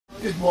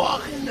Did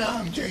walking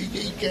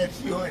JD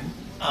gets you and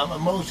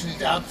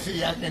emotions out so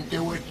I can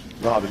do it?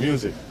 No, the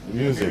music.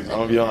 I'm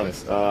gonna be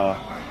honest.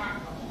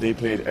 They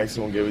played X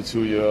gonna give it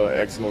to you,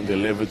 X gonna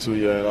deliver to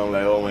you, and I'm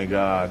like, oh my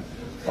God,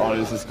 all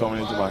this is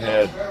coming into my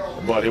head.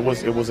 But it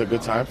was a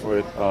good time for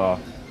it.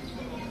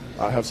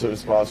 I have certain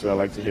spots where I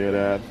like to hear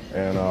that,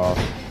 and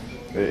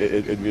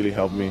it really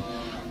helped me.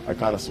 I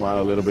kind of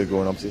smiled a little bit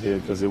going up to here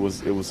because it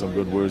was some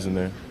good words in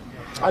there.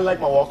 I like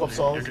my walk-up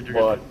songs,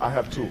 but I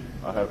have two.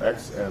 I have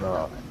X and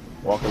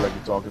Walker Like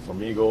You're Talking from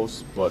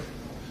Migos, but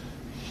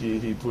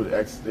he put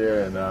X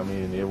there, and I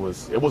mean it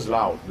was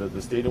loud.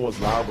 The stadium was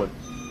loud, but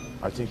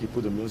I think he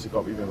put the music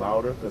up even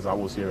louder because I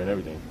was hearing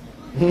everything.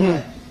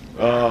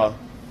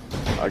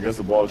 I guess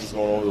the ball is just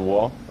going over the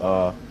wall.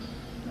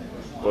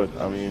 But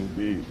I mean,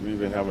 we've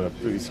been having a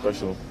pretty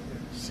special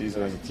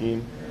season as a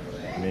team.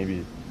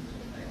 Maybe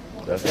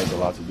that has a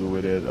lot to do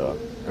with it.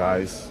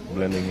 Guys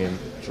blending in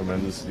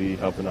tremendously,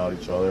 helping out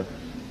each other.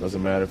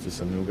 Doesn't matter if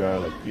it's a new guy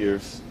like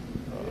Pierce.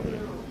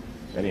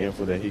 Any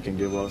info that he can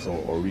give us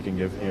or we can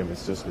give him,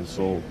 it's just been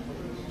so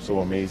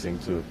amazing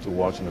to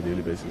watch on a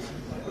daily basis.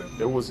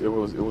 It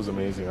was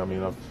amazing. I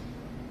mean,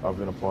 I've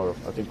been a part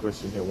of. I think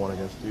Christian hit one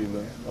against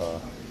Cleveland.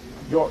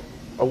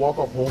 A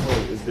walk-off homer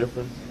is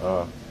different.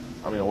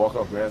 I mean, a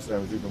walk-off grand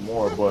slam is even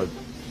more, but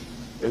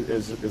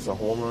it's a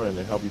homer and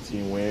it helped your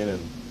team win.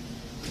 And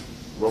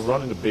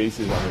running the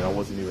bases, I mean,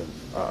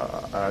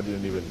 I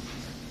didn't even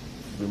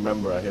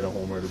remember I hit a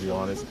homer, to be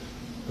honest.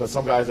 Because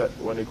some guys,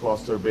 when they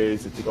cross third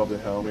base, they take off their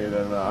helmet,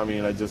 and I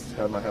mean, I just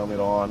had my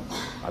helmet on.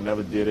 I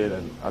never did it,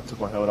 and I took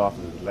my helmet off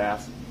at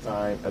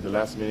the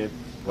last minute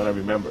when I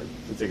remembered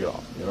to take it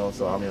off. You know,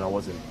 so I mean,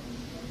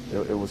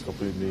 it was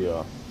completely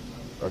a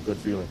good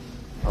feeling.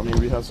 I mean,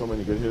 we have so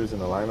many good hitters in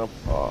the lineup.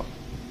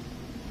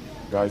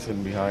 Guys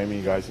hitting behind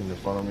me, guys hitting in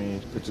front of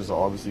me. Pitchers are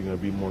obviously going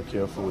to be more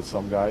careful with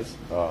some guys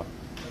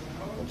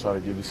and try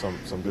to give you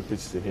some good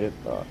pitches to hit.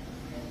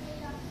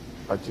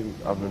 I think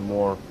I've been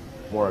more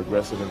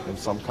aggressive in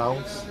some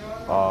counts.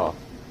 I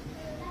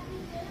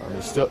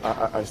mean,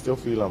 I still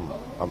feel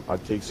I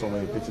take so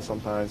many pitches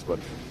sometimes, but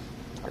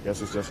I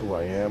guess it's just who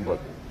I am. But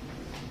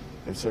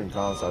in certain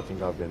counts, I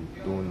think I've been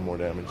doing more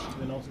damage.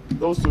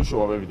 Those two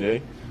show up every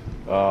day.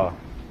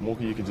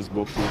 Mookie, you can just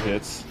book 2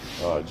 hits.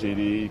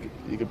 JD,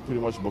 you can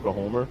pretty much book a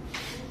homer.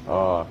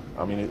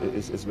 I mean,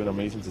 it's been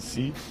amazing to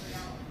see,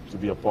 to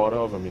be a part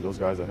of. I mean, those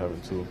guys are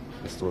having 2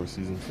 historic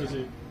seasons.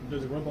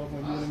 Does it rub off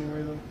on you in any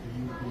way, though?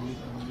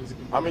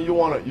 I mean, you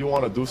want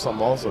to do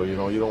something also. You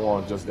know, you don't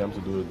want just them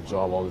to do the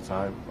job all the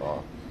time.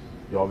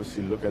 You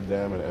obviously look at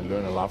them and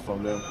learn a lot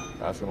from them,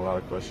 ask them a lot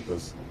of questions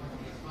because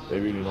they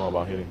really know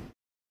about hitting.